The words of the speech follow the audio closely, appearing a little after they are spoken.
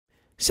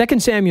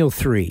2 Samuel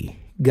 3,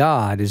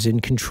 God is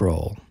in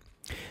control.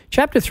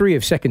 Chapter 3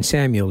 of 2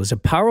 Samuel is a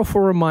powerful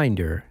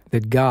reminder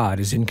that God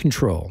is in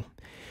control.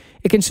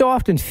 It can so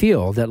often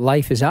feel that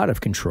life is out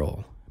of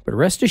control, but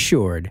rest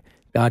assured,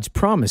 God's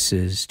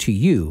promises to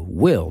you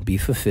will be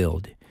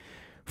fulfilled.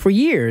 For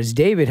years,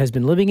 David has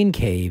been living in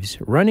caves,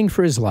 running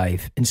for his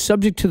life, and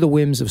subject to the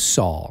whims of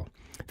Saul,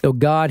 though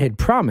God had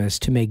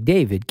promised to make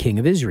David king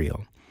of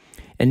Israel.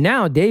 And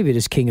now David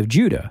is king of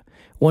Judah,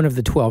 one of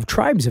the 12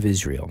 tribes of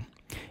Israel.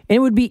 And it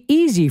would be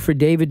easy for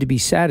David to be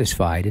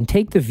satisfied and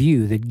take the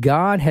view that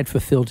God had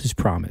fulfilled his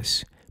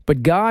promise.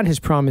 But God has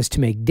promised to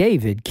make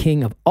David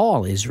king of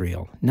all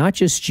Israel, not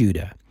just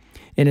Judah.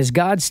 And as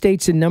God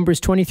states in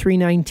Numbers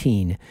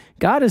 23:19,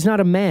 God is not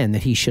a man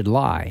that he should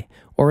lie,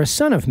 or a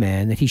son of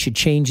man that he should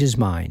change his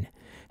mind.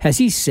 Has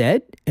he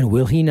said, and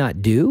will he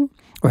not do?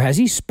 Or has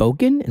he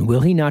spoken, and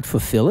will he not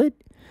fulfill it?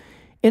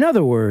 In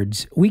other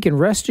words, we can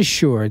rest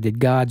assured that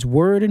God's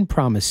word and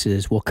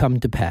promises will come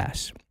to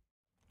pass.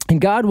 And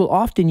God will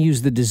often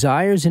use the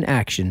desires and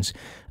actions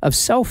of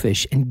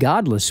selfish and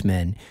godless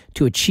men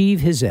to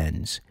achieve his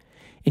ends.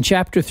 In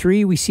chapter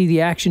 3, we see the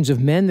actions of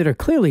men that are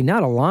clearly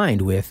not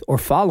aligned with or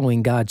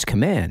following God's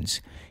commands.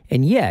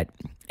 And yet,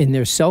 in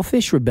their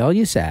selfish,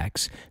 rebellious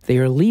acts, they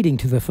are leading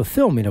to the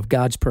fulfillment of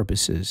God's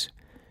purposes.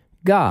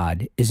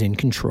 God is in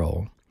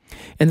control.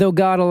 And though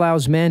God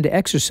allows man to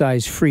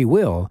exercise free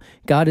will,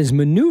 God is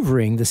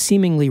maneuvering the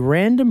seemingly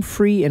random,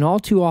 free, and all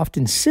too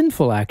often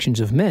sinful actions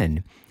of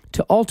men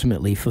to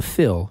ultimately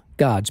fulfill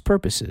God's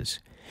purposes.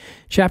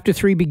 Chapter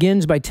 3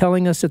 begins by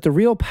telling us that the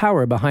real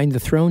power behind the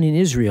throne in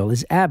Israel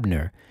is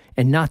Abner,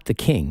 and not the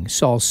king,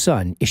 Saul's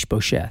son,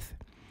 Ishbosheth.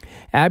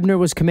 Abner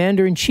was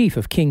commander-in-chief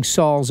of King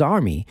Saul's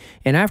army,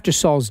 and after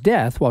Saul's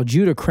death, while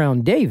Judah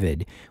crowned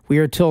David, we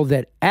are told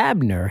that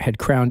Abner had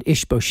crowned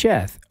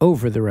Ishbosheth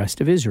over the rest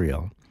of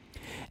Israel.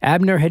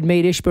 Abner had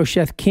made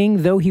Ishbosheth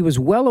king, though he was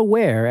well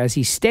aware, as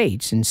he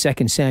states in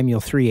 2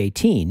 Samuel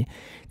 3:18,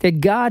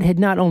 that God had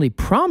not only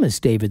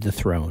promised David the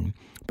throne,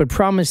 but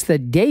promised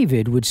that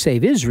David would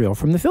save Israel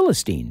from the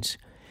Philistines.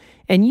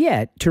 And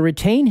yet, to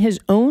retain his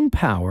own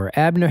power,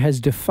 Abner has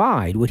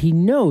defied what he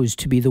knows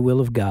to be the will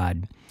of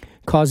God,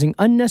 causing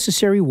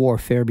unnecessary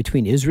warfare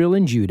between Israel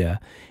and Judah,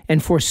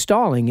 and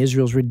forestalling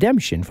Israel's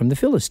redemption from the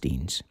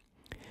Philistines.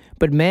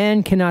 But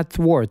man cannot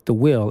thwart the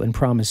will and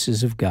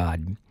promises of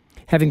God.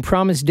 Having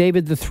promised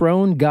David the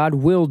throne, God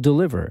will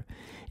deliver.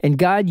 And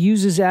God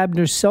uses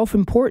Abner's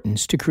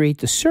self-importance to create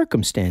the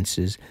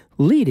circumstances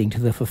leading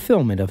to the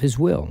fulfillment of his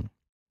will.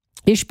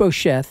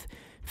 Ishbosheth,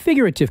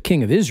 figurative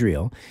king of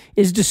Israel,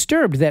 is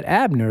disturbed that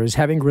Abner is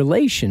having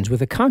relations with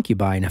a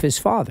concubine of his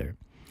father,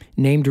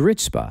 named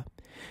Rizpah.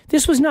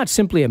 This was not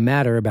simply a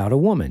matter about a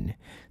woman.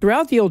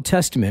 Throughout the Old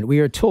Testament, we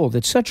are told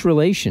that such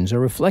relations are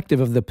reflective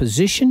of the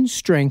position,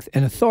 strength,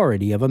 and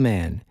authority of a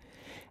man.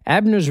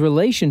 Abner's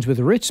relations with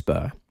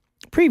Rizpah,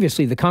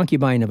 previously the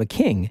concubine of a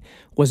king,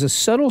 was a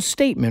subtle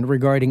statement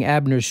regarding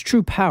Abner's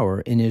true power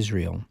in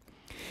Israel.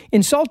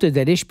 Insulted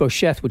that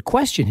Ishbosheth would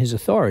question his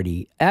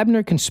authority,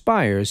 Abner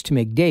conspires to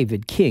make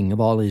David king of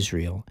all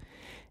Israel.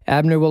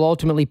 Abner will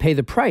ultimately pay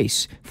the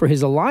price for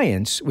his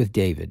alliance with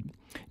David.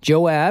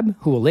 Joab,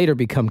 who will later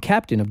become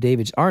captain of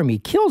David's army,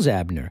 kills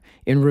Abner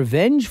in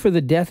revenge for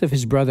the death of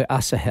his brother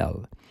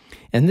Asahel.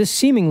 And this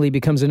seemingly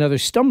becomes another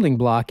stumbling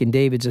block in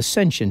David's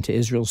ascension to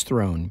Israel's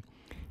throne.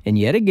 And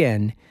yet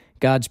again,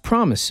 God's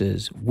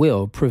promises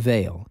will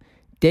prevail.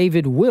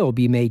 David will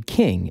be made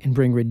king and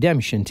bring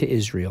redemption to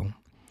Israel.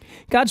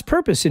 God's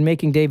purpose in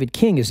making David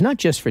king is not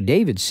just for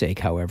David's sake,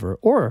 however,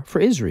 or for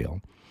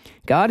Israel.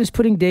 God is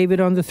putting David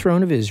on the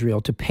throne of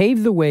Israel to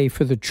pave the way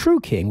for the true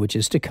king which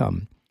is to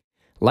come.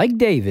 Like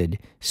David,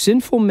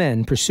 sinful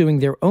men pursuing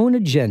their own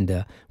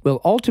agenda will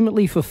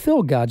ultimately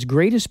fulfill God's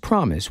greatest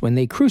promise when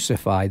they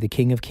crucify the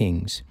King of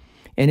Kings.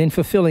 And in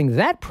fulfilling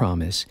that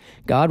promise,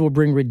 God will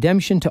bring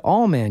redemption to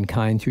all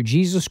mankind through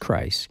Jesus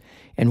Christ,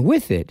 and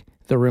with it,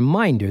 the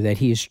reminder that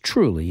he is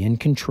truly in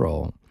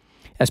control.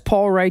 As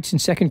Paul writes in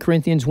 2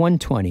 Corinthians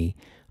 1:20,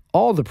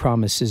 all the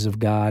promises of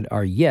God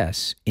are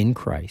yes in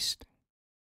Christ.